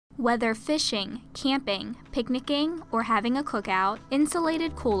Whether fishing, camping, picnicking, or having a cookout,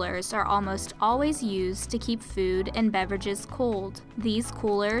 insulated coolers are almost always used to keep food and beverages cold. These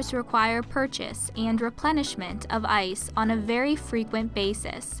coolers require purchase and replenishment of ice on a very frequent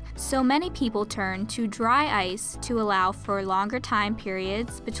basis, so many people turn to dry ice to allow for longer time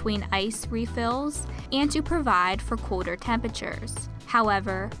periods between ice refills and to provide for colder temperatures.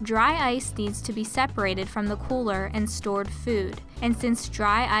 However, dry ice needs to be separated from the cooler and stored food, and since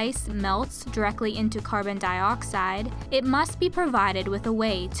dry ice melts directly into carbon dioxide, it must be provided with a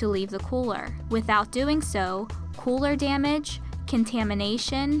way to leave the cooler. Without doing so, cooler damage,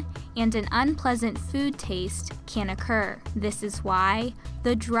 contamination, and an unpleasant food taste can occur. This is why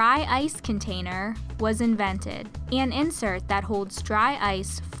the dry ice container was invented, an insert that holds dry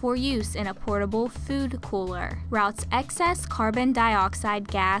ice for use in a portable food cooler, routes excess carbon dioxide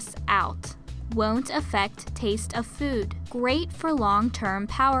gas out, won't affect taste of food, great for long-term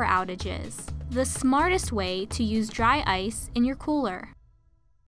power outages. The smartest way to use dry ice in your cooler.